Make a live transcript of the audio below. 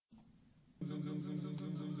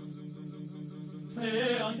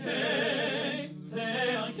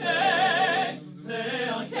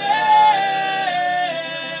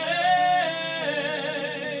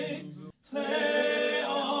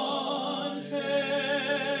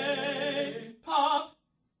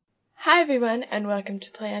Hi everyone, and welcome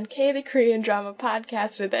to Play on K, the Korean drama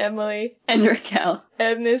podcast with Emily and Raquel.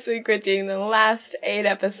 And this week we're doing the last 8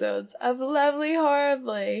 episodes of Lovely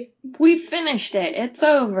Horribly. We finished it. It's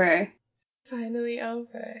over. Finally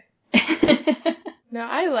over. No,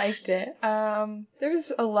 I liked it. There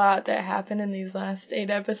was a lot that happened in these last 8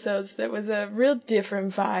 episodes that was a real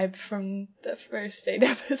different vibe from the first 8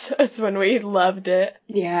 episodes when we loved it.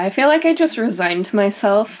 Yeah, I feel like I just resigned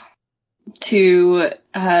myself to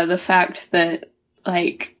the fact that,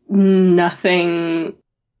 like, nothing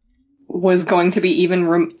was going to be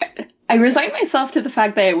even... I resigned myself to the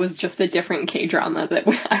fact that it was just a different K-drama that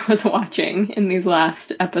I was watching in these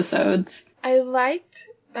last episodes.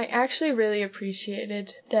 I actually really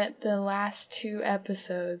appreciated that the last 2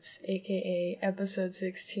 episodes, aka episode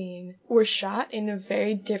 16, were shot in a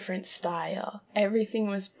very different style. Everything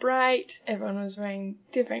was bright, everyone was wearing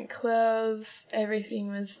different clothes, everything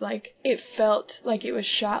was like, it felt like it was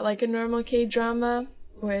shot like a normal K-drama,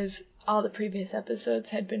 whereas all the previous episodes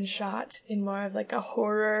had been shot in more of like a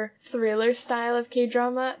horror thriller style of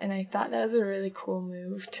K-drama, and I thought that was a really cool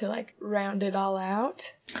move to like round it all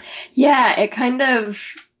out. Yeah, it kind of,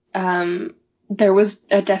 there was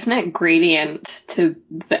a definite gradient to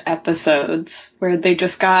the episodes where they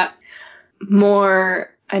just got more,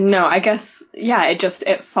 I don't know, I guess, yeah,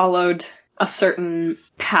 it followed a certain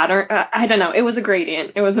pattern. I don't know, it was a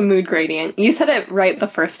gradient. It was a mood gradient. You said it right the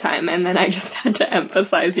first time, and then I just had to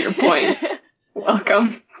emphasize your point.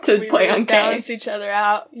 Welcome to Play on K. We balance each other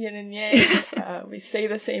out, yin and yang. We say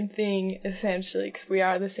the same thing, essentially, because we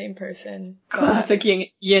are the same person. Classic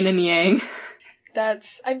yin and yang.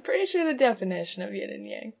 That's, I'm pretty sure, the definition of yin and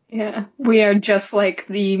yang. Yeah, we are just like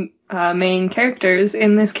the main characters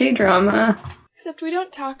in this K-drama. Except we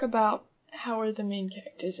don't talk about how we're the main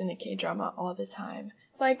characters in a K-drama all the time.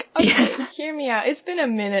 Like, okay, hear me out. It's been a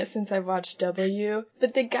minute since I've watched W,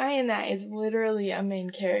 but the guy in that is literally a main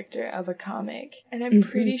character of a comic. And I'm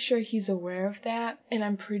pretty sure he's aware of that, and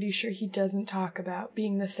I'm pretty sure he doesn't talk about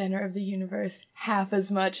being the center of the universe half as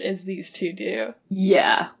much as these two do.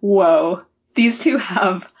 Yeah, whoa. These two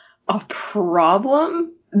have a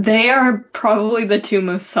problem. They are probably the two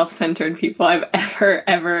most self-centered people I've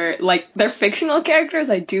ever, like, they're fictional characters,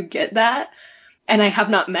 I do get that, and I have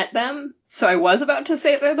not met them, so I was about to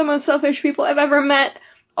say they're the most selfish people I've ever met.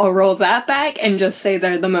 I'll roll that back and just say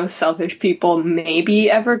they're the most selfish people maybe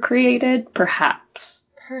ever created, perhaps.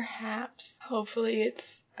 Perhaps. Hopefully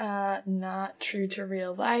it's not true to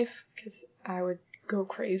real life, because I would go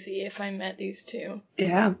crazy if I met these two.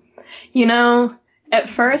 Yeah. You know, at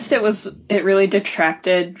first it really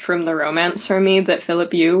detracted from the romance for me that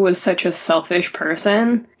Philip Yu was such a selfish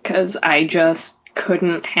person, because I just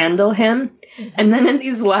couldn't handle him. And then in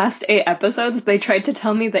these last 8 episodes, they tried to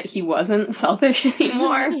tell me that he wasn't selfish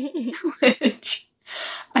anymore, which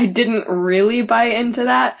I didn't really buy into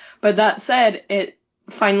that. But that said, it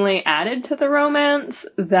finally added to the romance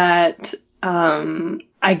that,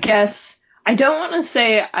 I guess, I don't want to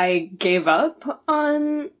say I gave up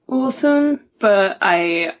on Ulsun, but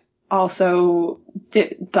I also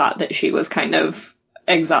thought that she was kind of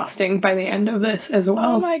exhausting by the end of this as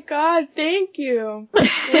well. Oh my god, thank you.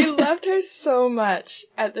 We loved her so much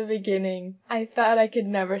at the beginning. I thought I could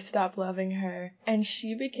never stop loving her. And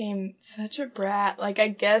she became such a brat. Like, I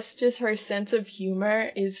guess just her sense of humor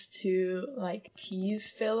is to, like, tease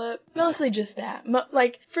Philip. Mostly just that.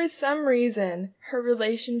 Like, for some reason, her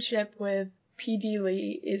relationship with P.D.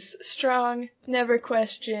 Lee is strong, never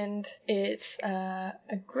questioned. It's a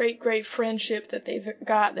great friendship that they've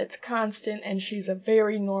got that's constant, and she's a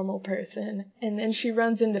very normal person. And then she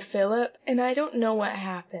runs into Philip, and I don't know what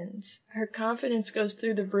happens. Her confidence goes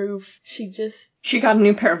through the roof. She got a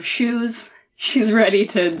new pair of shoes. She's ready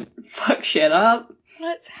to fuck shit up.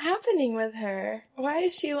 What's happening with her? Why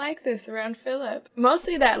is she like this around Philip?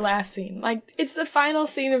 Mostly that last scene. Like, it's the final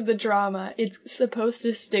scene of the drama. It's supposed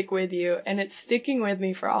to stick with you, and it's sticking with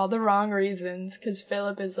me for all the wrong reasons, because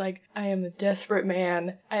Philip is like, I am a desperate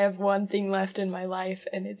man. I have one thing left in my life,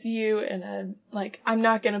 and it's you, and I'm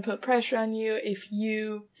not gonna put pressure on you. If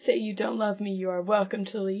you say you don't love me, you are welcome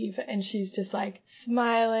to leave. And she's just like,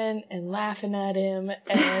 smiling and laughing at him,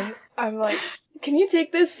 and I'm like, can you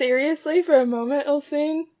take this seriously for a moment,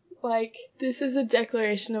 Ulsun? Like, this is a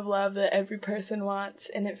declaration of love that every person wants,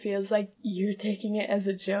 and it feels like you're taking it as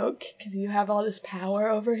a joke because you have all this power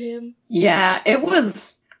over him. Yeah, it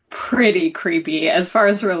was pretty creepy as far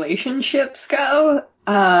as relationships go.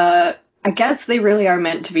 I guess they really are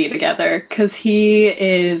meant to be together because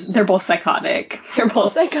they're both psychotic. They're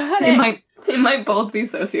both psychotic. They might both be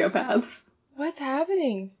sociopaths. What's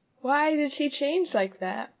happening? Why did she change like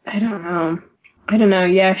that? I don't know.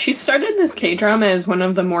 Yeah, she started this K-drama as one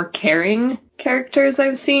of the more caring characters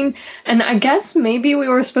I've seen. And I guess maybe we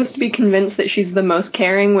were supposed to be convinced that she's the most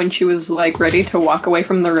caring when she was, like, ready to walk away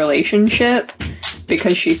from the relationship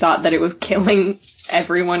because she thought that it was killing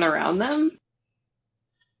everyone around them.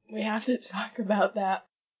 We have to talk about that.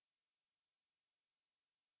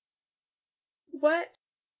 What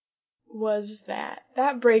was that?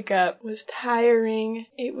 That breakup was tiring.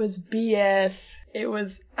 It was BS. It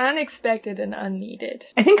was unexpected and unneeded.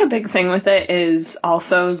 I think a big thing with it is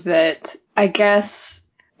also that I guess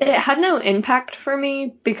it had no impact for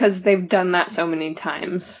me because they've done that so many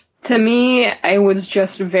times. To me, I was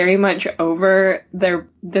just very much over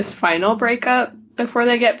this final breakup before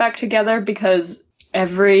they get back together because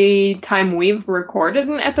every time we've recorded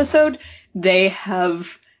an episode, they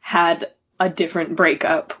have had a different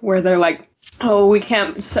breakup where they're like, oh, we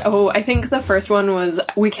can't. So I think the first one was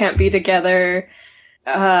we can't be together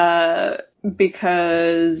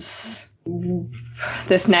because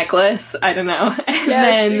this necklace. I don't know.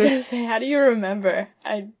 And because how do you remember?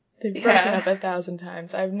 They've broken up 1,000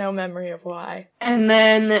 times. I have no memory of why. And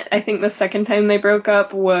then I think the second time they broke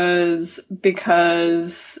up was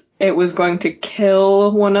because it was going to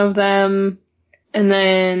kill one of them. And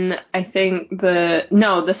then I think the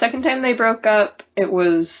second time they broke up, it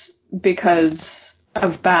was because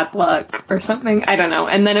of bad luck or something. I don't know.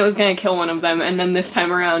 And then it was going to kill one of them. And then this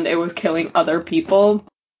time around, it was killing other people.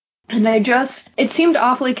 And it seemed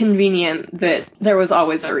awfully convenient that there was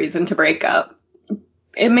always a reason to break up.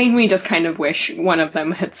 It made me just kind of wish one of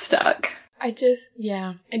them had stuck. I just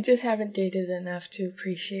haven't dated enough to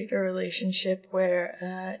appreciate a relationship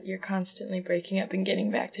where you're constantly breaking up and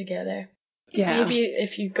getting back together. Yeah. Maybe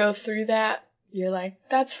if you go through that, you're like,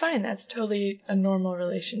 that's fine. That's totally a normal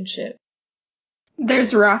relationship.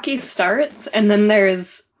 There's rocky starts, and then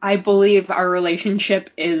there's, I believe our relationship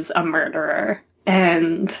is a murderer.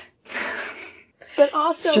 And... But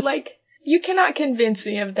also, you cannot convince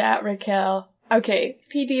me of that, Raquel. Okay,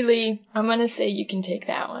 P.D. Lee, I'm gonna say you can take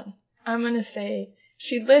that one. I'm gonna say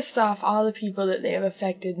she lists off all the people that they have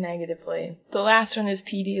affected negatively. The last one is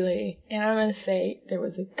P.D. Lee, and I'm gonna say there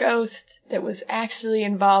was a ghost that was actually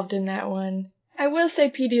involved in that one. I will say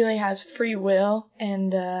P.D. Lee has free will,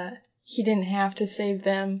 and he didn't have to save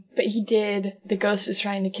them, but he did. The ghost was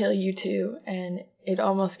trying to kill you too, and it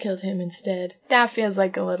almost killed him instead. That feels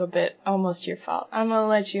like a little bit almost your fault. I'm gonna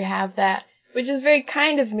let you have that, which is very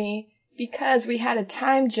kind of me, because we had a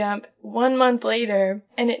time jump 1 month later,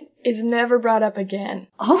 and it is never brought up again.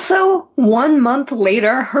 Also, 1 month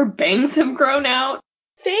later, her bangs have grown out.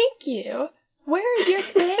 Thank you! Where are your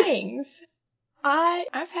bangs?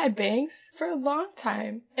 I've had bangs for a long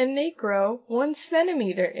time, and they grow 1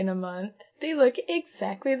 centimeter in a month. They look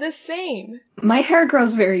exactly the same. My hair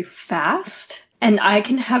grows very fast, and I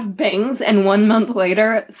can have bangs, and 1 month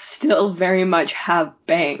later, still very much have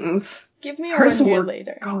bangs. Give me a 1 year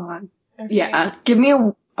later. Gone. Okay. Yeah, give me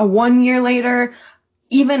a 1 year later.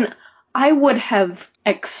 Even I would have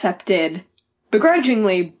accepted,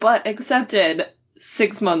 begrudgingly, but accepted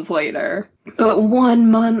 6 months later. But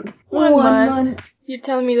 1 month. 1 month. You're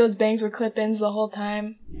telling me those bangs were clip-ins the whole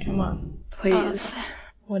time? Come on. Please.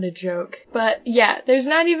 What a joke. But yeah, there's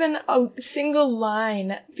not even a single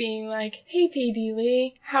line being like, hey P.D.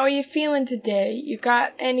 Lee, how are you feeling today? You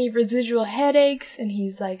got any residual headaches? And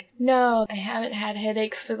he's like, no, I haven't had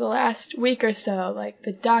headaches for the last week or so. Like,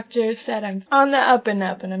 the doctor said I'm on the up and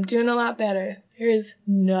I'm doing a lot better. There is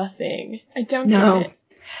nothing. I don't get it.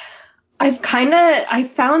 I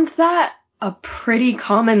found that a pretty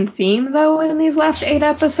common theme, though, in these last 8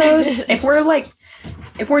 episodes.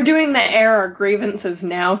 If we're doing the air our grievances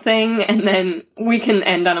now thing, and then we can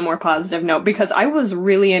end on a more positive note, because I was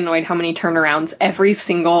really annoyed how many turnarounds every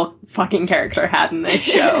single fucking character had in this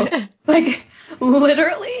show.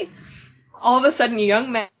 Literally, all of a sudden, a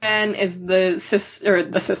young man is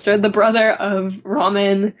the brother of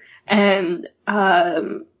Ramen, and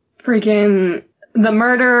freaking the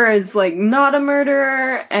murderer is, not a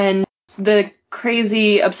murderer, and the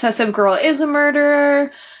crazy obsessive girl is a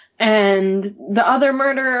murderer, and the other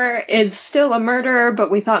murderer is still a murderer,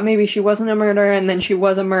 but we thought maybe she wasn't a murderer, and then she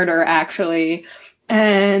was a murderer, actually.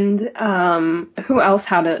 And who else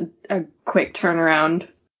had a quick turnaround?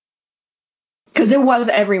 Because it was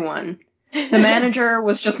everyone. The manager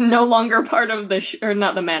was just no longer part of or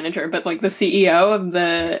not the manager, but the CEO of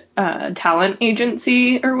the talent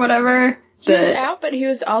agency or whatever. He was out, but he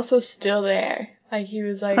was also still there. Like, he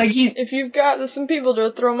was like if you've got some people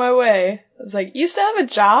to throw my way. I was like, you still have a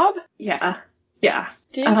job? Yeah.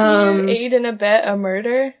 Didn't you aid and abet a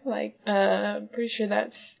murder? Like, I'm pretty sure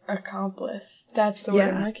that's accomplice. That's the word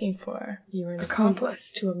I'm looking for. You were an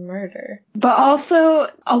accomplice to a murder. But also,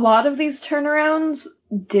 a lot of these turnarounds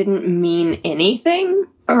didn't mean anything.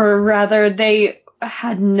 Or rather, they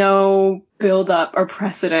had no build-up or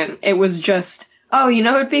precedent. It was just, oh, you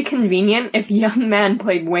know, it'd be convenient if Young Man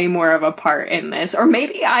played way more of a part in this. Or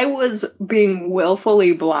maybe I was being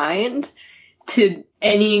willfully blind to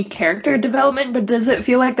any character development, but does it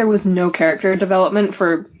feel like there was no character development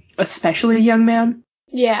for especially Young Man?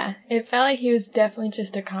 Yeah, it felt like he was definitely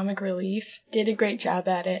just a comic relief. Did a great job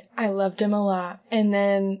at it. I loved him a lot. And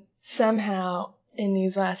then somehow in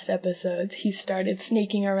these last episodes, he started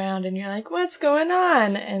sneaking around and you're like, what's going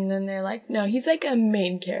on? And then they're like, no, he's like a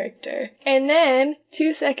main character. And then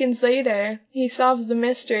 2 seconds later, he solves the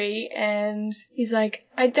mystery and he's like,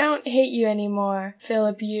 I don't hate you anymore,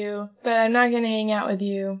 Philip Yu, but I'm not gonna hang out with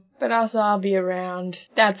you. But also I'll be around.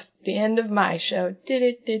 That's the end of my show.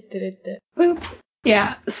 Boop.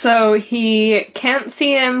 Yeah, so he can't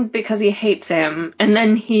see him because he hates him, and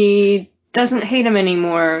then he doesn't hate him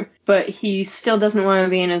anymore, but he still doesn't want to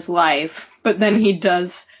be in his life, but then he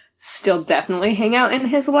does still definitely hang out in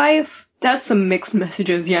his life. That's some mixed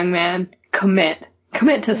messages, Young Man. Commit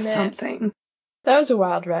to something. That was a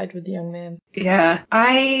wild ride with Young Man. Yeah,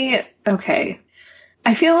 okay.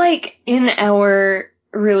 I feel like in our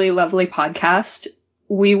really lovely podcast,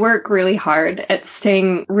 we work really hard at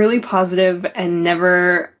staying really positive and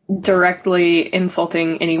never directly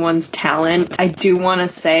insulting anyone's talent. I do want to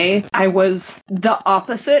say I was the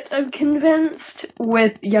opposite of convinced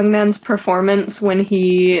with Young Man's performance when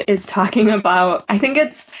he is talking about, I think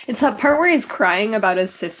it's that part where he's crying about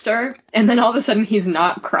his sister, and then all of a sudden he's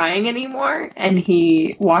not crying anymore, and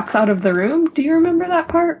he walks out of the room. Do you remember that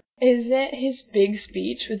part? Is it his big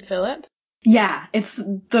speech with Philip? Yeah, it's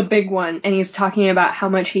the big one, and he's talking about how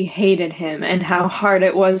much he hated him and how hard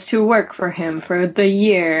it was to work for him for the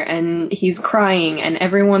year, and he's crying and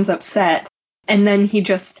everyone's upset, and then he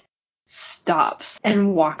just stops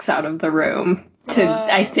and walks out of the room to,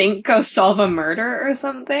 I think, go solve a murder or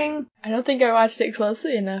something. I don't think I watched it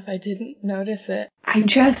closely enough. I didn't notice it.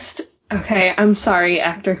 Okay, I'm sorry,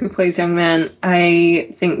 actor who plays Young Man. I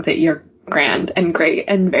think that you're grand and great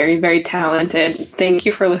and very, very talented. Thank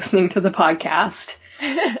you for listening to the podcast.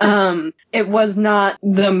 It was not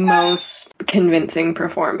the most convincing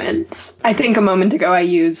performance. I think a moment ago I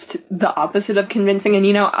used the opposite of convincing,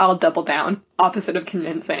 and I'll double down. Opposite of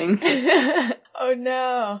convincing. Oh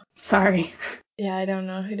no. Sorry. Yeah, I don't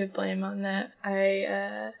know who to blame on that.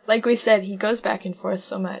 Like we said, he goes back and forth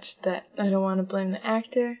so much that I don't want to blame the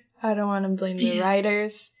actor. I don't want to blame the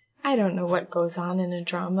writers. I don't know what goes on in a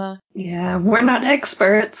drama. Yeah, we're not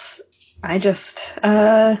experts.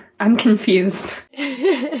 I'm confused.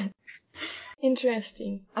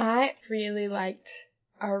 Interesting. I really liked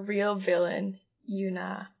our real villain,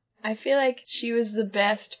 Yuna. I feel like she was the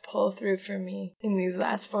best pull-through for me in these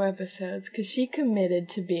last 4 episodes, because she committed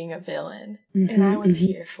to being a villain, and I was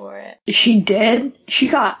here for it. She did? She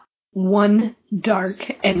got one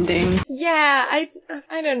dark ending. Yeah,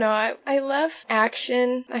 I don't know. I love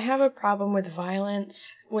action. I have a problem with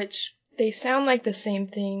violence, which they sound like the same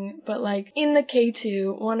thing, but like in the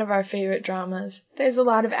K2, one of our favorite dramas, there's a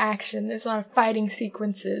lot of action, there's a lot of fighting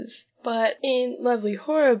sequences. But in Lovely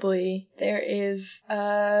Horribly, there is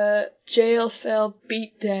a jail cell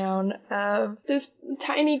beatdown of this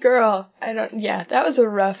tiny girl. That was a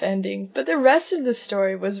rough ending. But the rest of the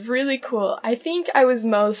story was really cool. I think I was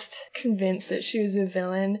most convinced that she was a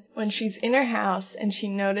villain when she's in her house and she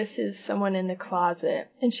notices someone in the closet.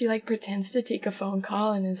 And she pretends to take a phone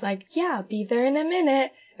call and is like, yeah, I'll be there in a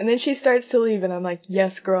minute. And then she starts to leave and I'm like,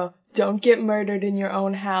 yes, girl, don't get murdered in your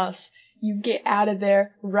own house. You get out of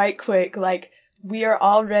there right quick. We are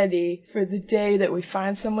all ready for the day that we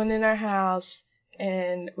find someone in our house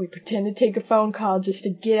and we pretend to take a phone call just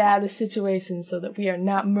to get out of the situation so that we are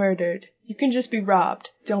not murdered. You can just be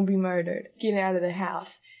robbed. Don't be murdered. Get out of the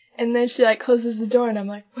house. And then she closes the door and I'm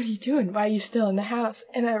like, what are you doing? Why are you still in the house?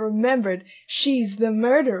 And I remembered she's the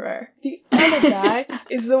murderer. The other guy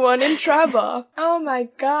is the one in trouble. Oh my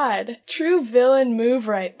God. True villain move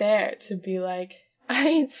right there to be like, I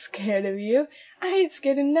ain't scared of you. I ain't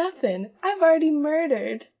scared of nothing. I've already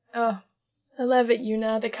murdered. Oh, I love it,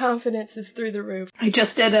 Yuna. The confidence is through the roof. I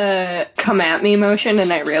just did a come at me motion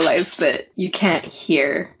and I realized that you can't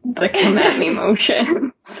hear the come at me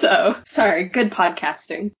motion. So, sorry, good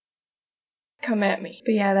podcasting. come at me.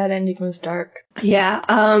 But yeah, that ending was dark. Yeah,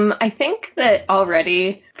 I think that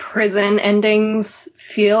already prison endings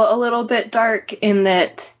feel a little bit dark in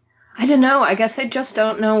that, I don't know, I guess I just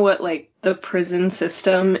don't know what, like, the prison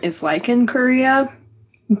system is like in Korea.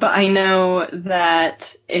 But I know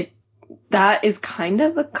that that is kind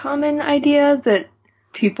of a common idea, that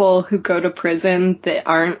people who go to prison that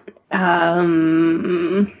aren't,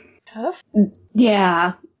 Tough?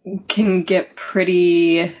 yeah, can get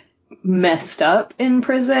pretty messed up in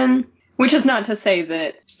prison. Which is not to say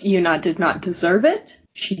that Yuna did not deserve it.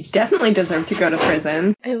 She definitely deserved to go to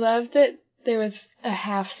prison. I love that there was a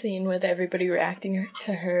half scene with everybody reacting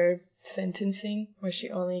to her sentencing, where she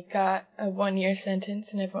only got a 1-year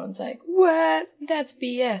sentence, and everyone's like, what? That's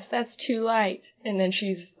BS. That's too light. And then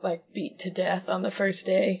she's, like, beat to death on the first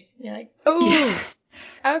day. And you're like, oh,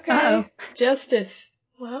 okay. Uh-oh. Justice.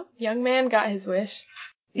 Well, young man got his wish.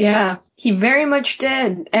 Yeah, he very much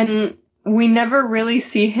did. And we never really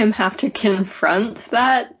see him have to confront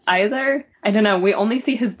that either. I don't know, we only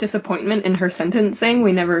see his disappointment in her sentencing.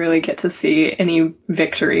 We never really get to see any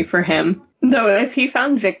victory for him. Though if he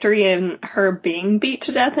found victory in her being beat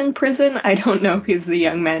to death in prison, I don't know if he's the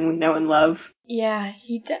young man we know and love. Yeah,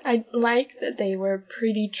 I like that they were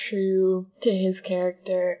pretty true to his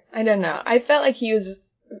character. I don't know. I felt like he was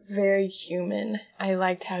very human. I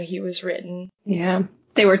liked how he was written. Yeah,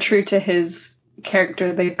 they were true to his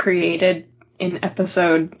character they created in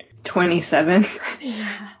episode 27.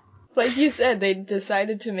 Yeah. Like you said, they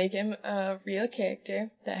decided to make him a real character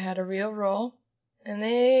that had a real role, and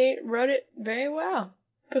they wrote it very well.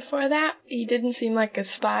 Before that, he didn't seem like a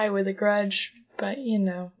spy with a grudge, but you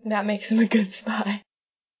know, that makes him a good spy.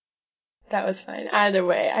 That was fine. Either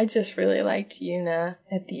way, I just really liked Yuna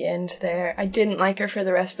at the end there. I didn't like her for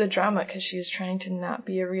the rest of the drama because she was trying to not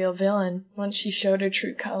be a real villain. Once she showed her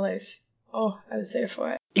true colors, oh, I was there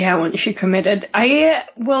for it. Yeah, when she committed. I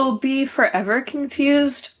will be forever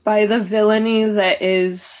confused by the villainy that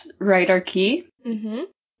is Ryder Key. Mm-hmm.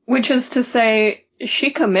 Which is to say,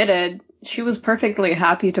 she committed. She was perfectly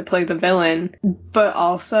happy to play the villain. But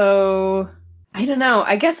also, I don't know.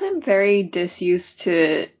 I guess I'm very disused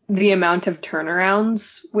to the amount of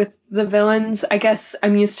turnarounds with the villains. I guess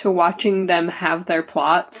I'm used to watching them have their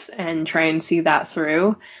plots and try and see that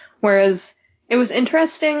through. Whereas it was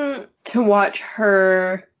interesting to watch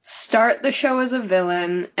her start the show as a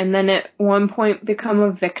villain and then at one point become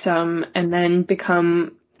a victim and then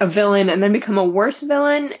become a villain and then become a worse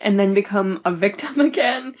villain and then become a victim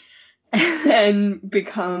again and then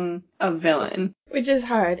become a villain. Which is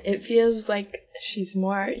hard. It feels like she's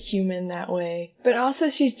more human that way. But also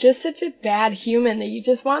she's just such a bad human that you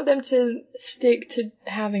just want them to stick to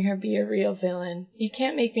having her be a real villain. You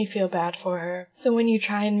can't make me feel bad for her. So when you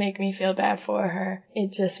try and make me feel bad for her,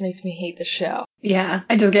 it just makes me hate the show. Yeah,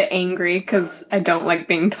 I just get angry because I don't like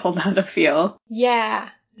being told how to feel. Yeah.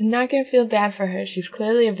 I'm not gonna feel bad for her. She's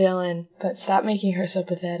clearly a villain, but stop making her so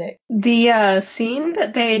pathetic. The scene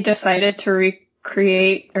that they decided to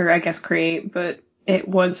recreate, or I guess create, but it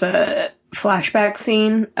was a flashback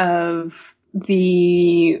scene of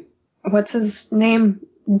what's his name?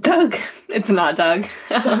 Doug. It's not Doug.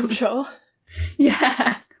 Donchol.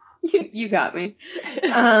 Yeah, you got me.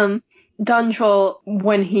 Donchol,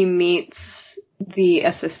 when he meets the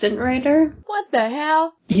assistant writer. What the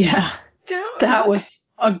hell? Yeah, that was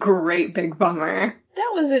a great big bummer.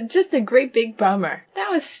 That was just a great big bummer.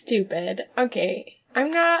 That was stupid. Okay,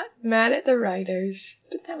 I'm not mad at the writers,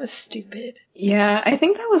 but that was stupid. Yeah, I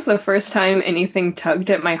think that was the first time anything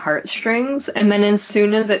tugged at my heartstrings, and then as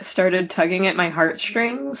soon as it started tugging at my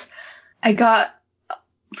heartstrings, I got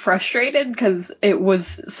frustrated because it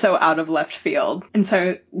was so out of left field, and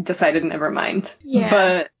so I decided never mind. Yeah,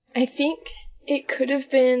 but I think it could have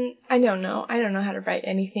been, I don't know how to write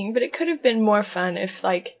anything, but it could have been more fun if,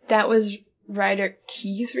 like, that was Ryder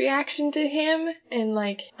Key's reaction to him, and,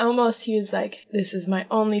 like, almost he was like, this is my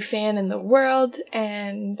only fan in the world,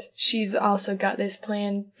 and she's also got this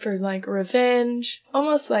plan for, like, revenge.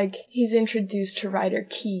 Almost like he's introduced to Ryder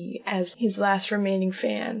Key as his last remaining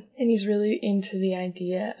fan, and he's really into the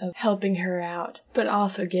idea of helping her out, but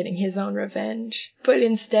also getting his own revenge. But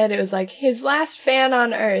instead it was like, his last fan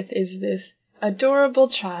on Earth is this adorable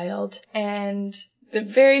child, and the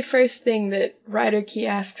very first thing that Ryder Key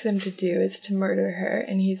asks him to do is to murder her,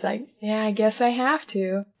 and he's like, yeah, I guess I have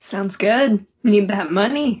to. Sounds good. Need that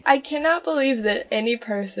money. I cannot believe that any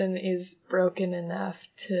person is broken enough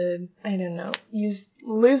to, I don't know,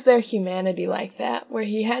 lose their humanity like that, where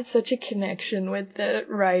he had such a connection with the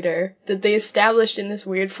writer that they established in this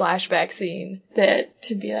weird flashback scene, that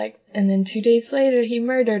to be like, and then 2 days later he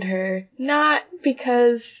murdered her. Not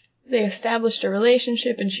because they established a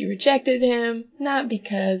relationship and she rejected him, not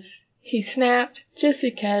because he snapped, just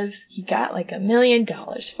because he got like $1 million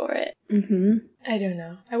for it. Mm-hmm. I don't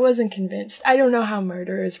know. I wasn't convinced. I don't know how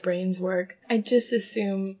murderers' brains work. I just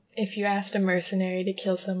assume if you asked a mercenary to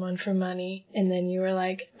kill someone for money, and then you were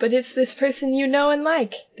like, but it's this person you know and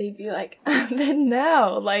like, they'd be like, then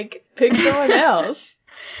no, like, pick someone else.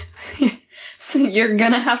 So you're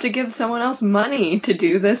gonna have to give someone else money to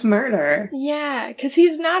do this murder. Yeah, because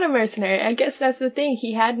he's not a mercenary. I guess that's the thing.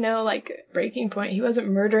 He had no, like, breaking point. He wasn't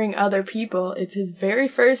murdering other people. It's his very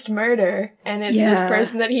first murder, and it's this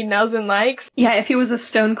person that he knows and likes. Yeah, if he was a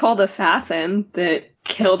stone-cold assassin that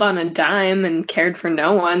killed on a dime and cared for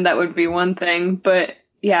no one, that would be one thing. But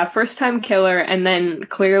yeah, first-time killer, and then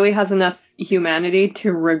clearly has enough humanity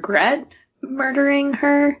to regret murdering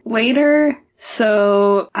her later.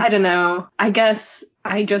 So, I don't know. I guess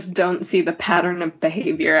I just don't see the pattern of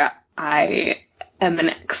behavior. I am an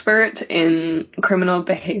expert in criminal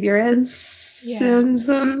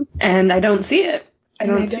behaviorism, and I don't see it. I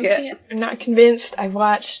don't see it. I'm not convinced. I've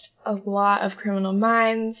watched a lot of Criminal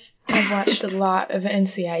Minds. I've watched a lot of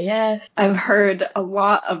NCIS. I've heard a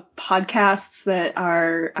lot of podcasts that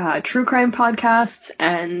are true crime podcasts,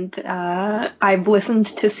 and I've listened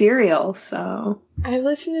to Serial, so... I've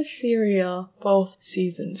listened to Serial, both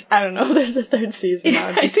seasons. I don't know if there's a third season.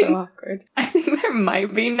 That would be so awkward. I think there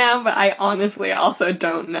might be now, but I honestly also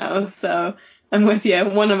don't know, so I'm with you.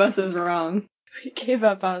 One of us is wrong. We gave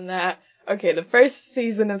up on that. Okay, the first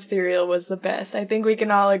season of Serial was the best. I think we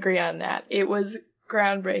can all agree on that. It was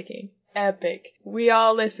groundbreaking. Epic. We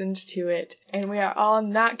all listened to it, and we are all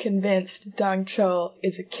not convinced Dong Chol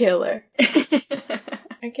is a killer.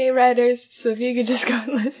 Okay, writers, so if you could just go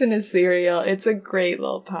and listen to Serial, it's a great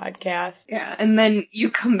little podcast. Yeah, and then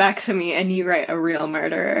you come back to me and you write a real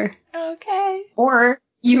murderer. Okay. Or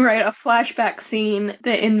you write a flashback scene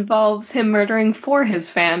that involves him murdering for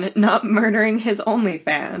his fan, not murdering his only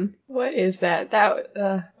fan. What is that?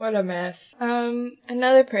 What a mess.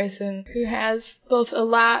 Another person who has both a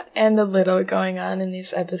lot and a little going on in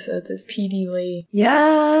these episodes is P.D. Lee.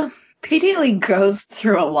 Yeah, P.D. Lee goes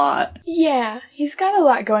through a lot. Yeah, he's got a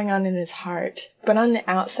lot going on in his heart, but on the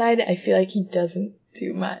outside, I feel like he doesn't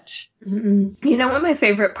do much. Mm-mm. You know what my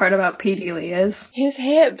favorite part about P.D. Lee is? His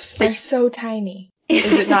hips are so tiny.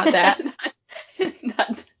 Is it not that?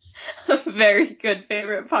 That's a very good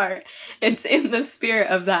favorite part. It's in the spirit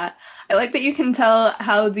of that. I like that you can tell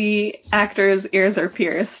how the actor's ears are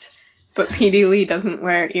pierced, but P.D. Lee doesn't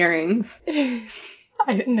wear earrings.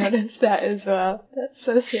 I didn't notice that as well. That's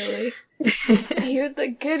so silly. He would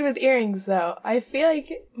look good with earrings, though. I feel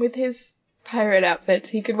like with his pirate outfits,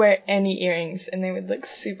 he could wear any earrings, and they would look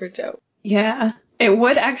super dope. Yeah. It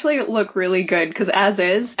would actually look really good, because as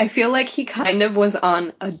is, I feel like he kind of was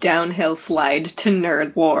on a downhill slide to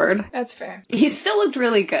Nerd Lord. That's fair. He still looked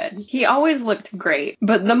really good. He always looked great.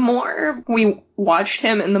 But the more we watched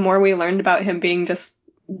him and the more we learned about him being just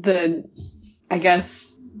the, I guess,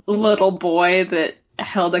 little boy that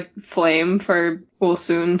held a flame for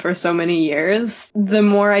Ulsoon for so many years, the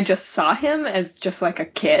more I just saw him as just like a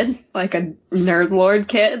kid, like a Nerd Lord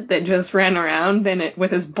kid that just ran around in it with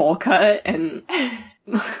his bowl cut and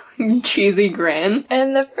cheesy grin.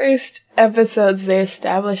 And the first episodes, they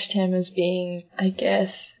established him as being, I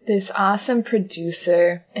guess, this awesome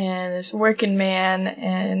producer and this working man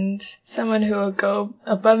and someone who will go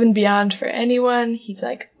above and beyond for anyone. He's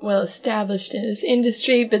like well established in his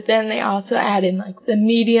industry, but then they also add in like the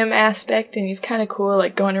medium aspect, and he's kind of cool,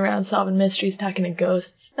 like going around solving mysteries, talking to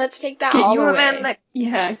ghosts. Let's take that all the way.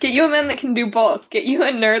 Get you a man that can do both. Get you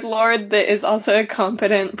a Nerd Lord that is also a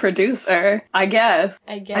competent producer, I guess.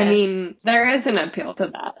 I mean, there is an appeal to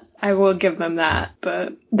that. I will give them that,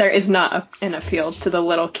 but there is not an appeal to the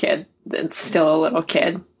little kid that's still a little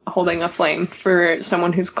kid holding a flame for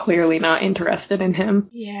someone who's clearly not interested in him.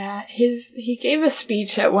 Yeah, he gave a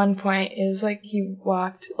speech at one point. It was like he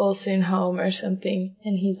walked Ulsoon home or something,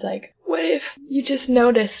 and he's like, what if you just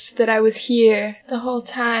noticed that I was here the whole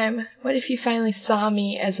time? What if you finally saw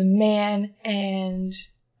me as a man? And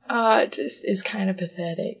it just is kind of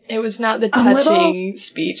pathetic. It was not the touching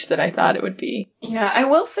speech that I thought it would be. Yeah, I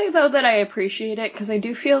will say, though, that I appreciate it, because I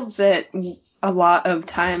do feel that a lot of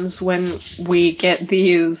times when we get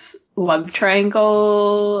these love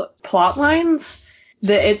triangle plot lines,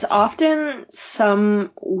 that it's often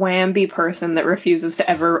some wamby person that refuses to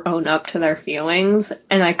ever own up to their feelings,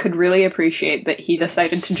 and I could really appreciate that he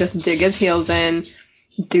decided to just dig his heels in,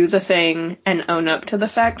 do the thing, and own up to the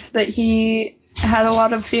fact that he had a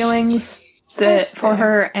lot of feelings for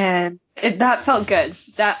her, and That felt good.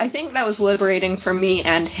 I think that was liberating for me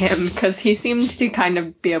and him, because he seemed to kind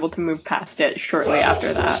of be able to move past it shortly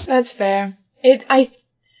after that. That's fair. I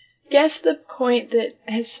guess the point that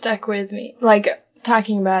has stuck with me, like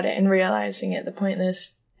talking about it and realizing it, the point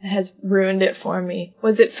this has ruined it for me,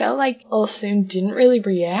 was it felt like Ulsoon didn't really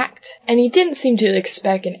react. And he didn't seem to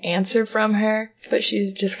expect an answer from her, but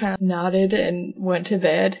she just kind of nodded and went to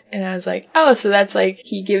bed. And I was like, oh, so that's like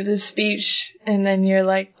he gives his speech and then you're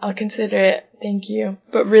like, I'll consider it. Thank you.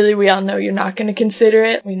 But really, we all know you're not going to consider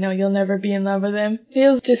it. We know you'll never be in love with him.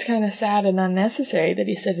 Feels just kind of sad and unnecessary that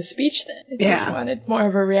he said a speech then. It just wanted more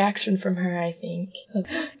of a reaction from her, I think.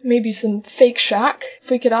 Maybe some fake shock.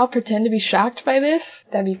 If we could all pretend to be shocked by this,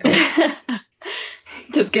 that'd be cool.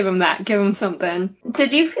 Just give him that. Give him something.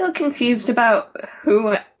 Did you feel confused about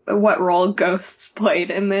what role ghosts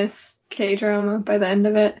played in this K-drama by the end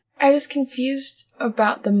of it? I was confused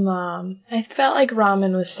about the mom. I felt like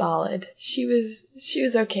Ramen was solid. She was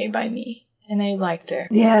okay by me, and I liked her.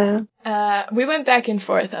 Yeah. We went back and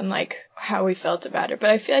forth on like how we felt about her,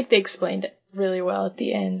 but I feel like they explained it really well at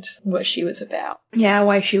the end, what she was about. Yeah,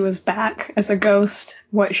 why she was back as a ghost,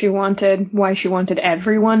 what she wanted, why she wanted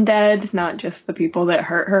everyone dead, not just the people that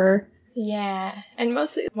hurt her. Yeah, and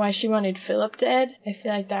mostly why she wanted Philip dead. I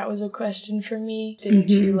feel like that was a question for me. Didn't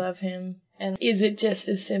she love him? And is it just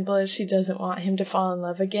as simple as she doesn't want him to fall in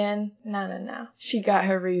love again? No. She got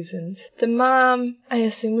her reasons. The mom, I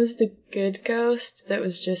assume, was the good ghost that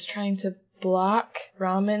was just trying to block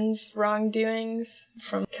Ramen's wrongdoings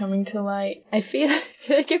from coming to light. I feel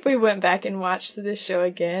like if we went back and watched this show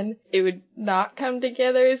again, it would not come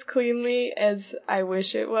together as cleanly as I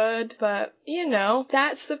wish it would. But,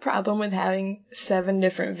 that's the problem with having 7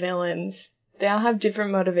 different villains. They all have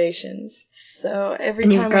different motivations. So every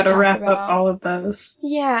time we talk about... You've got to wrap up all of those.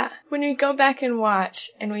 Yeah. When we go back and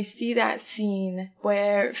watch and we see that scene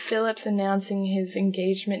where Philip's announcing his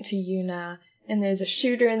engagement to Yuna, and there's a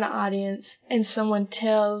shooter in the audience, and someone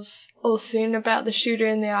tells Ulsoon about the shooter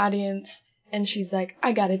in the audience, and she's like,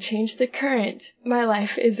 I gotta change the current. My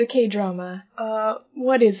life is a K-drama.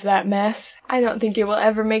 What is that mess? I don't think it will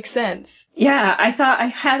ever make sense. Yeah, I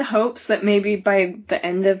had hopes that maybe by the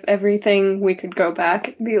end of everything we could go back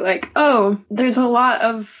and be like, oh, there's a lot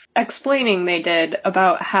of explaining they did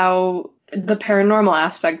about how the paranormal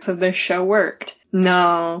aspects of this show worked.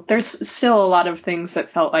 No, there's still a lot of things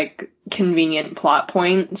that felt like convenient plot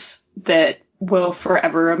points that will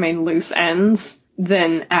forever remain loose ends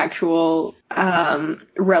than actual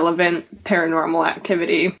relevant paranormal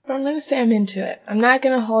activity. But I'm gonna say I'm into it. I'm not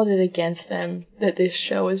gonna hold it against them that this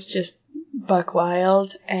show is just buck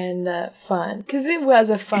wild and fun. Because it was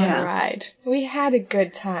a fun ride. We had a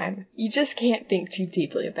good time. You just can't think too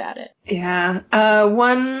deeply about it. Yeah.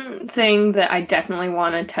 One thing that I definitely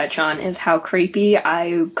want to touch on is how creepy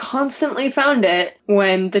I constantly found it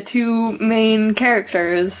when the 2 main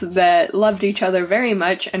characters that loved each other very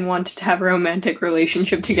much and wanted to have a romantic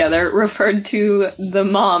relationship together referred to the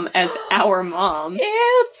mom as our mom.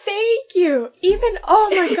 Ew, thank you! Oh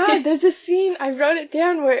my god, there's a scene, I wrote it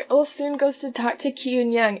down, where Ulsoon goes to talk to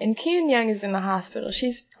Kyun Young, and Kyun Young is in the hospital.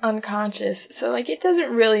 She's unconscious, so like it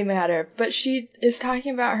doesn't really matter, but she is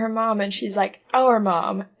talking about her mom and she's like, our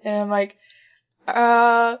mom, and I'm like,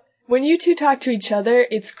 when you 2 talk to each other,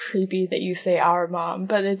 it's creepy that you say our mom,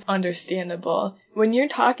 but it's understandable. When you're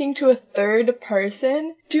talking to a third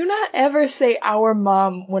person, do not ever say our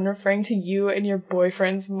mom when referring to you and your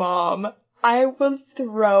boyfriend's mom. I will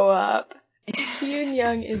throw up. Kyun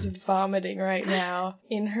Young is vomiting right now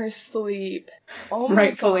in her sleep. Oh my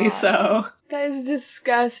Rightfully God. So. That is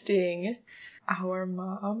disgusting. Our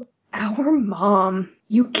mom. Our mom.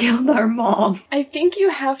 You killed our mom. I think you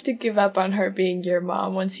have to give up on her being your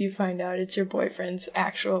mom once you find out it's your boyfriend's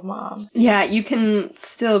actual mom. Yeah, you can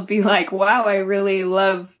still be like, wow, I really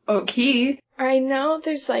love Oki. I know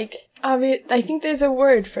there's like, I think there's a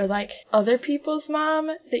word for like other people's mom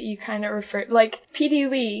that you kind of refer, like P.D.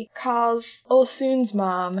 Lee calls Ulsoon's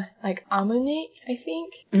mom like Amuni, I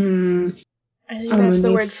think. I think that's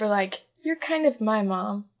the word for like, you're kind of my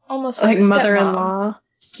mom. Almost like mother-in-law.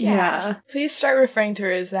 Yeah. Please start referring to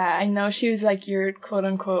her as that. I know she was like your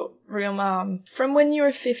quote-unquote real mom from when you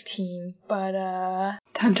were 15, but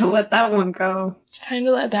time to let that one go. It's time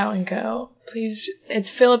to let that one go. Please,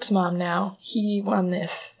 it's Philip's mom now. He won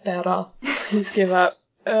this battle. Please give up.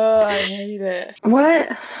 Oh, I hate it.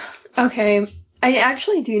 What? Okay, I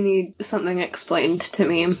actually do need something explained to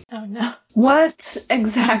me. Oh no. What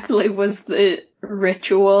exactly was the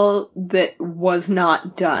ritual that was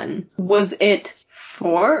not done? Was it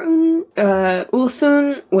for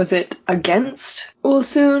Ulsun? Was it against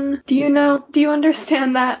Ulsun? Do you know? Do you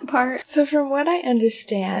understand that part? So from what I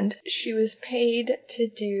understand, she was paid to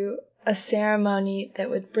do a ceremony that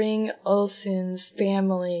would bring Ulsun's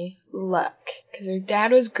family luck. Because her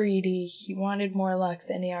dad was greedy, he wanted more luck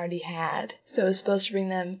than he already had. So it was supposed to bring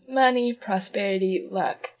them money, prosperity,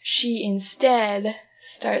 luck. She instead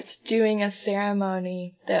starts doing a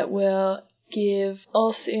ceremony that will give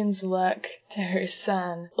Ulsun's luck to her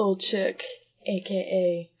son, Ulchuk,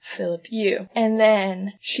 aka Philip Yu. And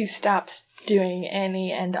then she stops doing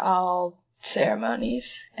any and all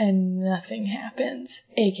ceremonies, and nothing happens.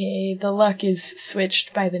 AKA, the luck is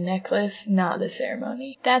switched by the necklace, not the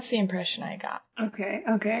ceremony. That's the impression I got.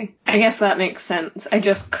 Okay. I guess that makes sense. I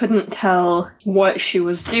just couldn't tell what she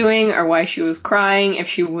was doing or why she was crying, if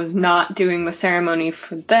she was not doing the ceremony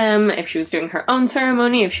for them, if she was doing her own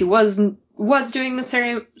ceremony, if she was doing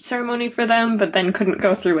the ceremony for them, but then couldn't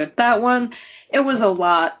go through with that one. It was a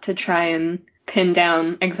lot to try and pin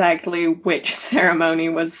down exactly which ceremony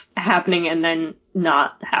was happening and then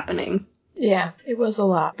not happening. Yeah, it was a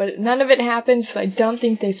lot, but none of it happened, so I don't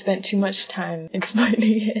think they spent too much time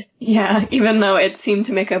explaining it. Yeah, even though it seemed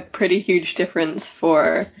to make a pretty huge difference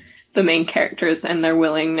for the main characters and their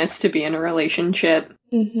willingness to be in a relationship.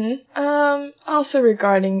 Also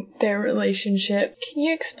regarding their relationship, can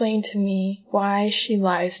you explain to me why she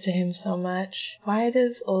lies to him so much? Why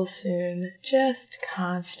does Ulsun just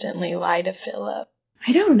constantly lie to Philip?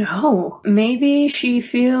 I don't know. Maybe she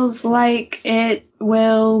feels like it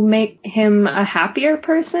will make him a happier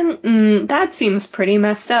person? That seems pretty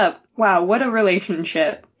messed up. Wow, what a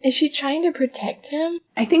relationship. Is she trying to protect him?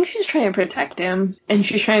 I think she's trying to protect him, and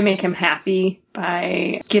she's trying to make him happy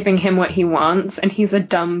by giving him what he wants, and he's a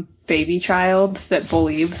dumb baby child that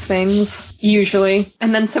believes things, usually.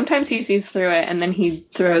 And then sometimes he sees through it, and then he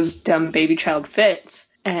throws dumb baby child fits.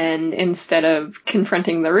 And instead of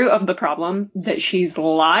confronting the root of the problem, that she's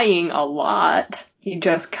lying a lot, he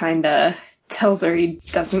just kind of tells her he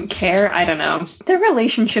doesn't care. I don't know. Their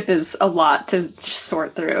relationship is a lot to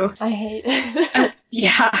sort through. I hate it.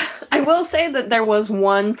 Yeah. I will say that there was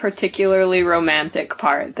one particularly romantic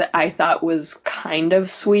part that I thought was kind of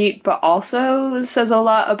sweet, but also says a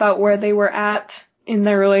lot about where they were at in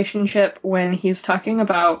their relationship, when he's talking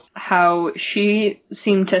about how she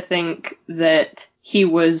seemed to think that he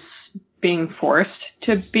was being forced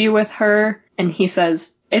to be with her. And he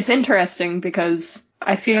says, it's interesting because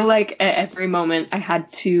I feel like at every moment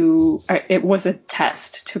it was a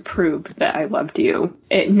test to prove that I loved you.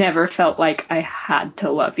 It never felt like I had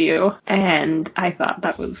to love you. And I thought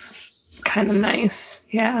that was kind of nice.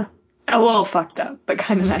 Yeah. A little fucked up, but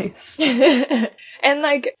kind of nice. And,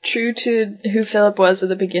 like, true to who Philip was at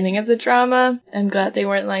the beginning of the drama, I'm glad they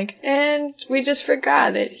weren't like, and we just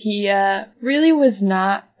forgot that he really was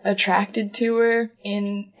not attracted to her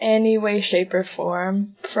in any way, shape, or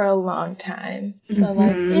form for a long time. So,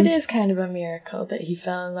 like, it is kind of a miracle that he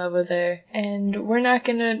fell in love with her. And we're not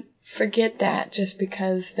gonna forget that just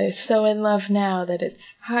because they're so in love now that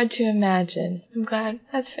it's hard to imagine. I'm glad.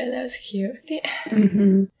 That's fair. That was cute.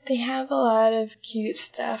 They have a lot of cute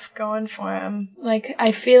stuff going for them. Like,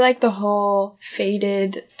 I feel like the whole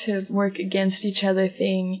fated to work against each other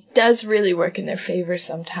thing does really work in their favor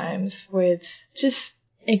sometimes, where it's just,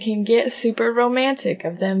 it can get super romantic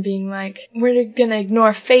of them being like, we're gonna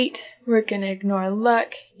ignore fate, we're gonna ignore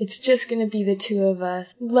luck, it's just gonna be the two of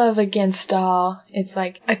us. Love against all. It's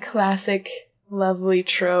like a classic, lovely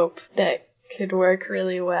trope that could work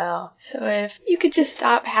really well. So if you could just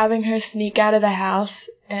stop having her sneak out of the house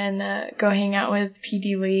and go hang out with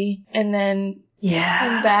P.D. Lee, and then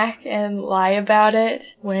come back and lie about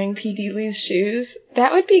it, wearing P.D. Lee's shoes,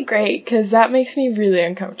 that would be great, because that makes me really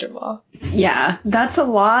uncomfortable. Yeah, that's a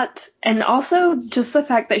lot. And also, just the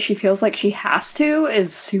fact that she feels like she has to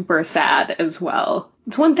is super sad as well.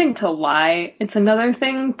 It's one thing to lie, it's another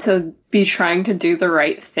thing to be trying to do the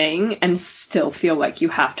right thing and still feel like you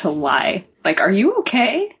have to lie. Like, are you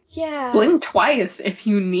okay? Yeah. Blink twice if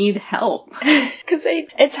you need help. Because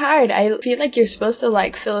it's hard. I feel like you're supposed to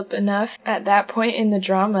like Philip enough at that point in the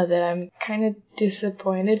drama that I'm kind of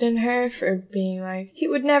disappointed in her for being like, he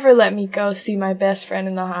would never let me go see my best friend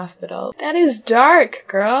in the hospital. That is dark,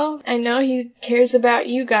 girl. I know he cares about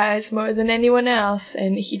you guys more than anyone else,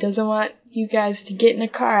 and he doesn't want you guys to get in a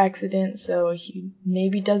car accident, so he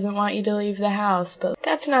maybe doesn't want you to leave the house, but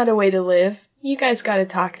that's not a way to live. You guys gotta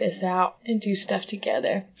talk this out and do stuff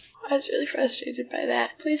together. I was really frustrated by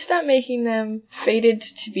that. Please stop making them fated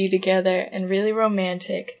to be together and really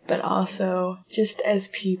romantic, but also, just as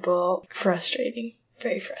people, frustrating.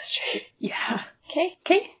 Very frustrating. Yeah. Okay?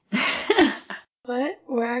 Okay. What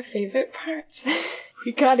were our favorite parts?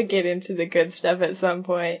 We gotta get into the good stuff at some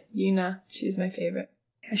point. Yuna, she's my favorite.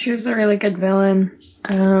 Yeah, she was a really good villain.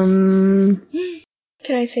 Can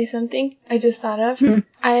I say something I just thought of? Hmm.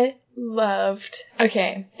 I loved...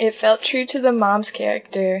 Okay, it felt true to the mom's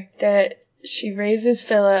character that she raises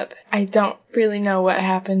Philip. I don't really know what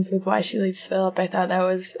happens with why she leaves Philip. I thought that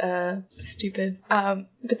was stupid.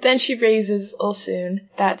 But then she raises Ulsoon.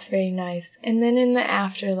 That's very nice. And then in the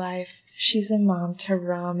afterlife, she's a mom to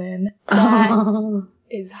Ramen. That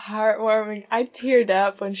is heartwarming. I teared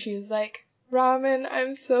up when she was like, Ramen,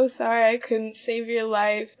 I'm so sorry I couldn't save your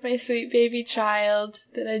life. My sweet baby child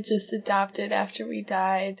that I just adopted after we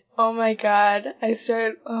died. Oh my god. I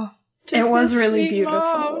started... Just it was this really sweet beautiful.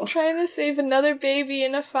 Mom trying to save another baby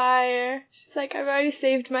in a fire. She's like, I've already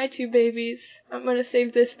saved my 2 babies. I'm gonna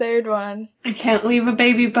save this 3rd one. I can't leave a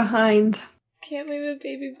baby behind. Can't leave a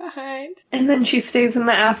baby behind. And then she stays in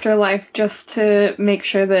the afterlife just to make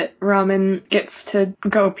sure that Ramen gets to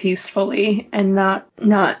go peacefully and not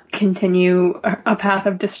continue a path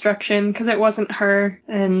of destruction, because it wasn't her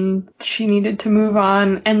and she needed to move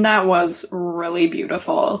on, and that was really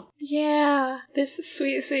beautiful. Yeah, this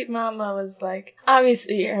sweet, sweet mama was like,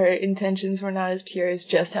 obviously her intentions were not as pure as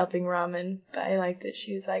just helping Ramen, but I like that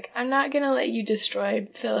she was like, I'm not gonna let you destroy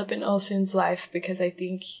Philip and Ulsoon's life because I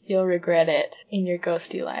think you'll regret it in your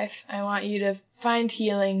ghosty life. I want you to find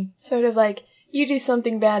healing, sort of like, you do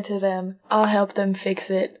something bad to them, I'll help them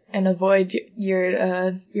fix it and avoid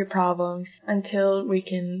your problems until we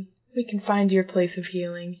can find your place of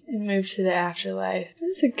healing and move to the afterlife.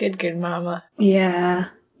 This is a good mama.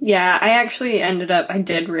 Yeah, I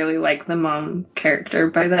did really like the mom character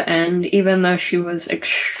by the end, even though she was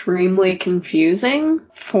extremely confusing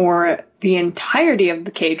for the entirety of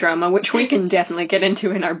the K-drama, which we can definitely get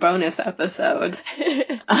into in our bonus episode.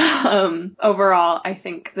 Overall, I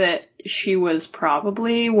think that she was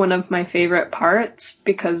probably one of my favorite parts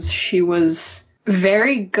because she was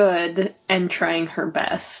very good and trying her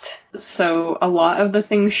best. So a lot of the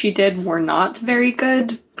things she did were not very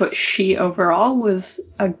good, but she overall was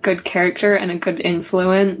a good character and a good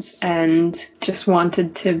influence and just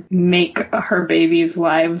wanted to make her babies'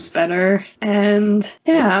 lives better. And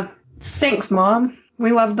yeah, thanks, Mom.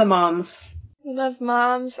 We love the moms. Love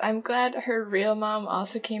moms. I'm glad her real mom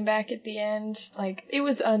also came back at the end. Like, it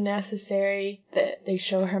was unnecessary that they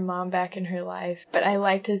show her mom back in her life, but I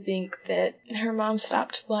like to think that her mom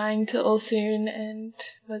stopped lying to Ulsoon and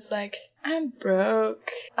was like, I'm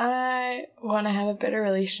broke. I want to have a better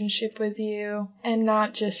relationship with you, and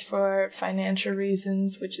not just for financial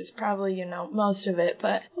reasons, which is probably, most of it,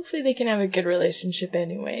 but hopefully they can have a good relationship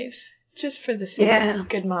anyways. Just for the sake of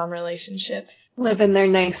good mom relationships. Live in their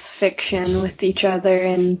nice fiction with each other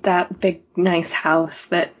in that big, nice house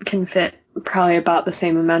that can fit probably about the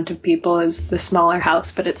same amount of people as the smaller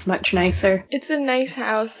house, but it's much nicer. It's a nice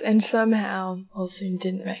house, and somehow Ulsoon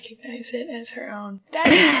didn't recognize it as her own.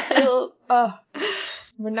 That's still...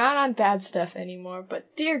 We're not on bad stuff anymore,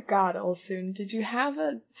 but dear God, Ulsoon, did you have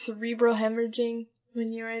a cerebral hemorrhaging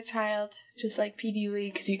when you were a child? Just like P.D.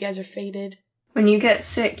 Lee, because you guys are fated? When you get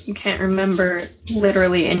sick, you can't remember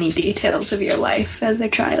literally any details of your life as a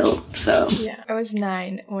child, so... Yeah, I was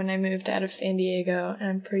 9 when I moved out of San Diego, and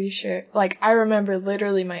I'm pretty sure... I remember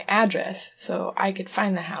literally my address, so I could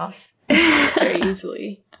find the house very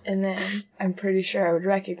easily. And then I'm pretty sure I would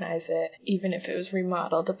recognize it, even if it was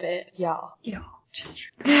remodeled a bit. Y'all.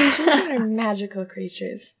 Children are magical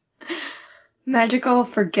creatures. Magical,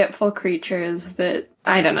 forgetful creatures that,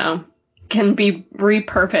 I don't know, can be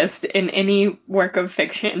repurposed in any work of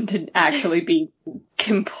fiction to actually be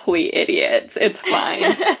complete idiots. It's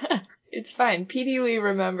fine. It's fine. P.D. Lee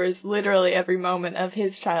remembers literally every moment of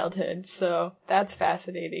his childhood, so that's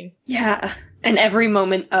fascinating. Yeah, and every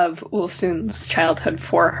moment of Ulsoon's childhood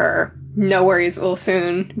for her. No worries,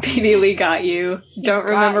 Ulsoon. P.D. Lee got you. Don't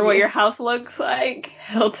remember what your house looks like?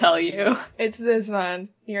 He'll tell you. It's this one.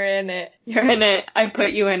 You're in it. You're in it. I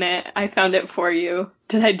put you in it. I found it for you.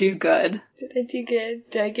 Did I do good? Did I do good?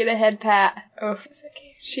 Did I get a head pat? Oh, it's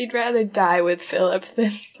okay. She'd rather die with Philip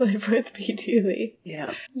than live with P.D. Lee.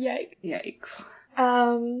 Yeah. Yikes.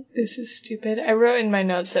 This is stupid. I wrote in my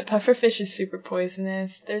notes that pufferfish is super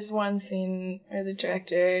poisonous. There's one scene where the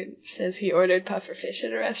director says he ordered pufferfish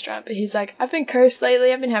at a restaurant, but he's like, I've been cursed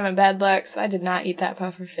lately, I've been having bad luck, so I did not eat that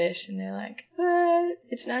pufferfish. And they're like, what?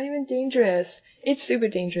 It's not even dangerous. It's super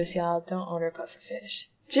dangerous, y'all. Don't order pufferfish.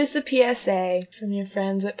 Just a PSA from your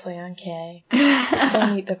friends at Play on K.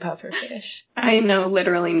 Don't eat the pufferfish. I know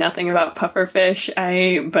literally nothing about pufferfish,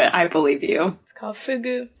 but I believe you. It's called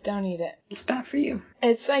fugu. Don't eat it. It's bad for you.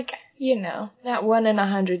 It's like, you know, that 1 in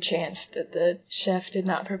 100 chance that the chef did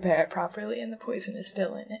not prepare it properly and the poison is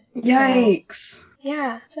still in it. Yikes. So,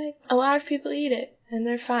 yeah, it's like a lot of people eat it and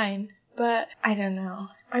they're fine. But I don't know.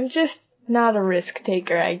 I'm just not a risk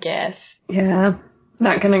taker, I guess. Yeah.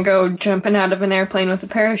 Not gonna go jumping out of an airplane with a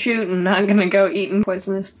parachute and not gonna go eating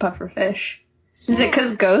poisonous pufferfish. Is it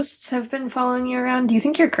because ghosts have been following you around? Do you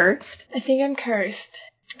think you're cursed? I think I'm cursed.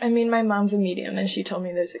 I mean, my mom's a medium, and she told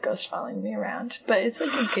me there's a ghost following me around. But it's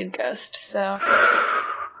like a good ghost, so...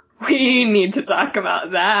 We need to talk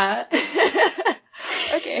about that.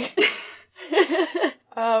 Okay.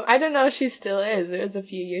 I don't know if she still is. It was a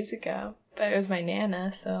few years ago. But it was my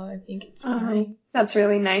Nana, so I think it's fine. That's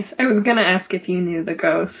really nice. I was gonna ask if you knew the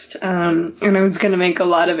ghost, and I was gonna make a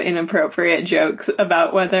lot of inappropriate jokes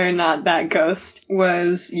about whether or not that ghost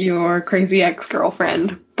was your crazy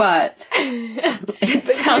ex-girlfriend, but it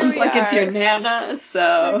sounds like it's your Nana,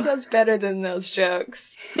 so... It feels better than those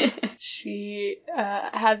jokes. She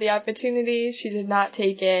had the opportunity, she did not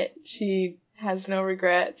take it, she has no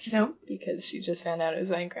regrets. Nope. Because she just found out it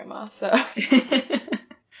was my grandma, so...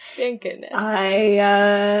 Thank goodness. I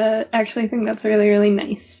actually think that's really, really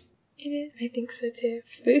nice. It is. I think so too.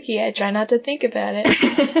 Spooky. I try not to think about it.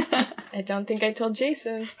 I don't think I told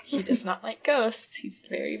Jason. He does not like ghosts. He's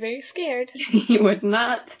very, very scared. He would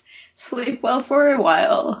not sleep well for a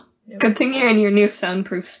while. Nope. Good thing you're in your new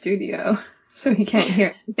soundproof studio, so he can't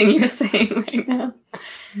hear anything you're saying right now.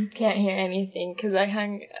 Can't hear anything because I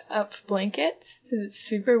hung up blankets because it's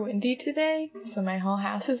super windy today, so my whole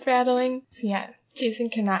house is rattling. So yeah. Jason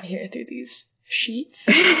cannot hear through these sheets.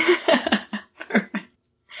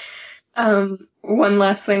 One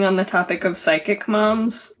last thing on the topic of psychic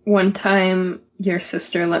moms. One time, your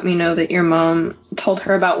sister let me know that your mom told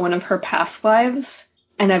her about one of her past lives,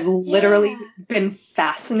 and I've literally been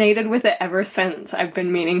fascinated with it ever since. I've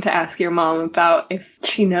been meaning to ask your mom about if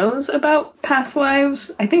she knows about past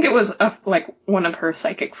lives. I think it was like one of her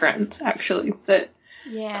psychic friends, actually, that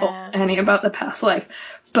told Annie about the past life.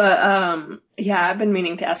 But, yeah, I've been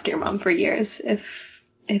meaning to ask your mom for years if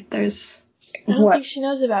there's... I don't think she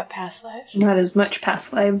knows about past lives. Not as much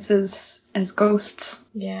past lives as ghosts.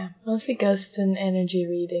 Yeah, mostly ghosts and energy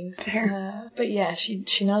readings. But yeah, she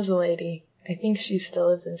knows a lady. I think she still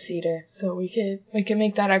lives in Cedar, so we could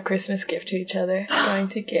make that our Christmas gift to each other, going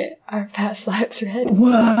to get our past lives read.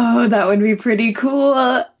 Whoa, that would be pretty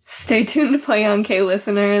cool. Stay tuned to Play on K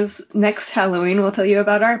listeners. Next Halloween, we'll tell you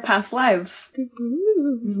about our past lives.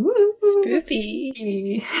 Ooh,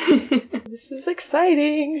 spooky. This is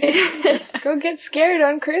exciting. Let's go get scared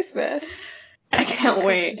on Christmas. I can't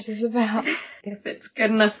wait. Christmas is about. If it's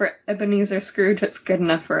good enough for Ebenezer Scrooge, it's good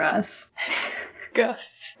enough for us.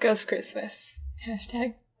 Ghosts. Ghost Christmas.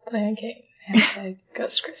 Hashtag Play on K. Hashtag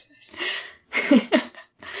Ghost Christmas.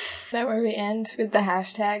 Is that where we end with the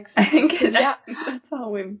hashtags? I think that's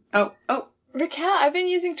all we... Oh. Raquel, I've been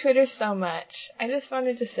using Twitter so much. I just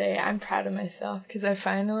wanted to say I'm proud of myself because I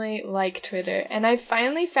finally like Twitter. And I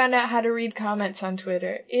finally found out how to read comments on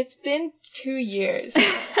Twitter. It's been 2 years.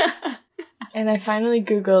 And I finally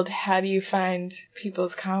Googled how do you find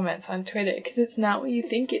people's comments on Twitter because it's not what you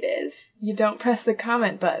think it is. You don't press the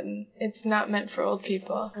comment button. It's not meant for old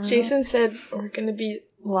people. Jason said we're going to be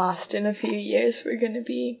lost in a few years. We're going to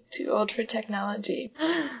be too old for technology.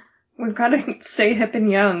 We've got to stay hip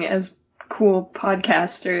and young as cool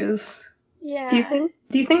podcasters. Yeah. Do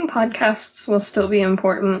you think podcasts will still be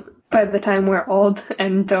important by the time we're old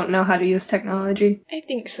and don't know how to use technology? I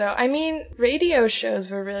think so. I mean, radio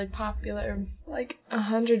shows were really popular like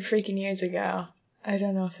 100 freaking years ago. I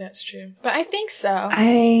don't know if that's true, but I think so.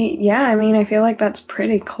 I feel like that's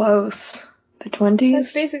pretty close. The 20s?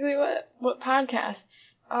 That's basically what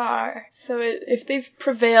podcasts are. So if they've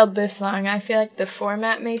prevailed this long, I feel like the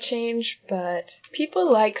format may change, but people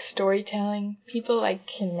like storytelling. People like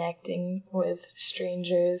connecting with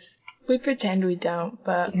strangers. We pretend we don't,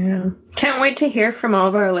 but... Yeah. Can't wait to hear from all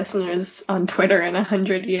of our listeners on Twitter in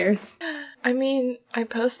 100 years. I mean, I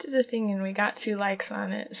posted a thing and we got 2 likes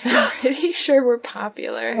on it, so I'm pretty sure we're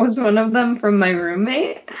popular. Was one of them from my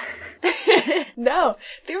roommate? No,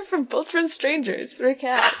 they were both from strangers.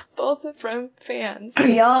 Raquel, both from fans. Are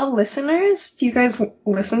y'all listeners? Do you guys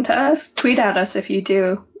listen to us? Tweet at us if you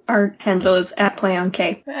do. Our handle is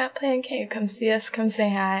 @PlayOnK. We're @PlayOnK. Come see us, come say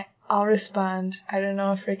hi. I'll respond. I don't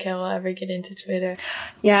know if Raquel will ever get into Twitter.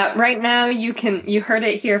 Yeah, right now you heard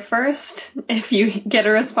it here first. If you get a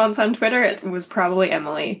response on Twitter, it was probably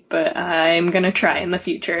Emily, but I'm gonna try in the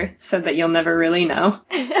future so that you'll never really know.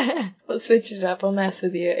 We'll switch it up. We'll mess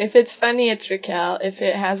with you. If it's funny, it's Raquel. If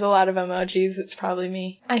it has a lot of emojis, it's probably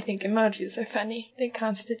me. I think emojis are funny. They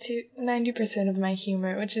constitute 90% of my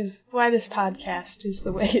humor, which is why this podcast is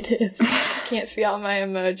the way it is. You can't see all my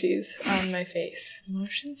emojis on my face.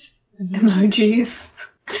 Emotions? Emojis.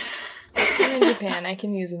 I'm in Japan. I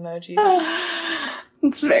can use emojis.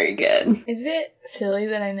 It's very good. Is it silly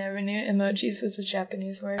that I never knew emojis was a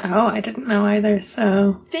Japanese word? Oh, I didn't know either,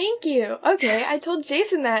 so... Thank you. Okay, I told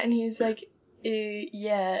Jason that, and he's like,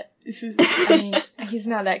 yeah. I mean, he's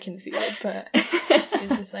not that conceited, but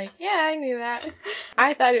he's just like, yeah, I knew that.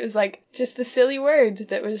 I thought it was like just a silly word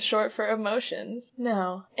that was short for emotions.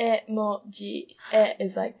 No. Emoji.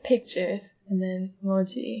 Is like pictures, and then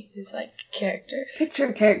moji is like characters.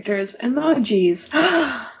 Picture characters, emojis.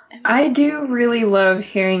 I do really love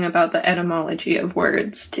hearing about the etymology of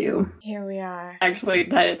words, too. Here we are. Actually,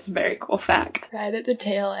 that is a very cool fact. Right at the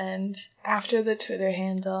tail end, after the Twitter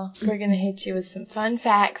handle, we're going to hit you with some fun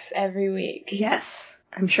facts every week. Yes.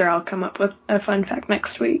 I'm sure I'll come up with a fun fact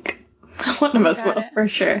next week. One of us will, for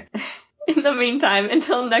sure. In the meantime,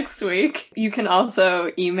 until next week, you can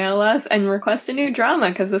also email us and request a new drama,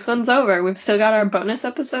 because this one's over. We've still got our bonus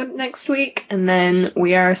episode next week, and then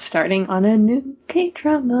we are starting on a new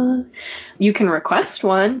K-drama. You can request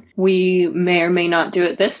one. We may or may not do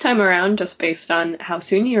it this time around, just based on how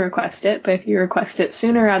soon you request it, but if you request it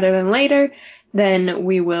sooner rather than later, then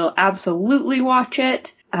we will absolutely watch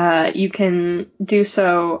it. You can do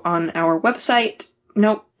so on our website.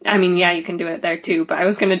 Nope. I mean, yeah, you can do it there too, but I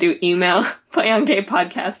was going to do email,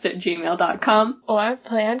 playonkpodcast@gmail.com. Or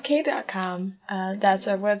playonk.com. That's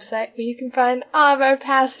our website where you can find all of our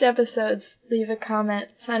past episodes. Leave a comment,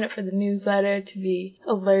 sign up for the newsletter to be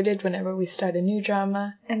alerted whenever we start a new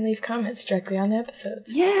drama, and leave comments directly on the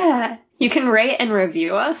episodes. Yeah. You can rate and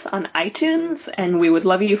review us on iTunes, and we would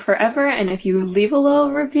love you forever. And if you leave a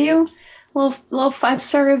little review, little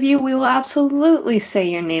 5-star review, we will absolutely say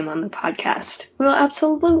your name on the podcast. We will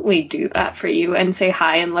absolutely do that for you and say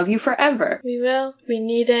hi and love you forever. We will. We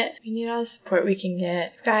need it. We need all the support we can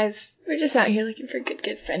get. Guys, we're just out here looking for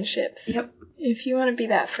good friendships. Yep. If you want to be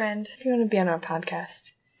that friend, if you want to be on our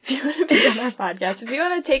podcast, if you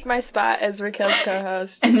want to take my spot as Raquel's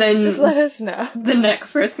co-host, and then just let us know. The next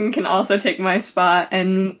person can also take my spot,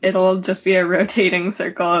 and it'll just be a rotating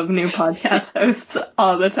circle of new podcast hosts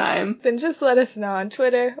all the time. Then just let us know on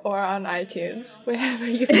Twitter or on iTunes, wherever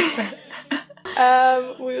you prefer.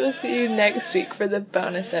 We will see you next week for the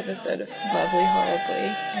bonus episode of Lovely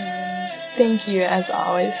Horribly. Thank you, as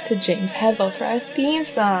always, to James Hevel for our theme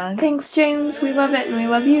song. Thanks, James. We love it, and we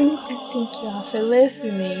love you. And thank you all for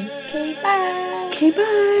listening. Okay, bye. Okay,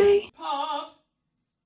 bye.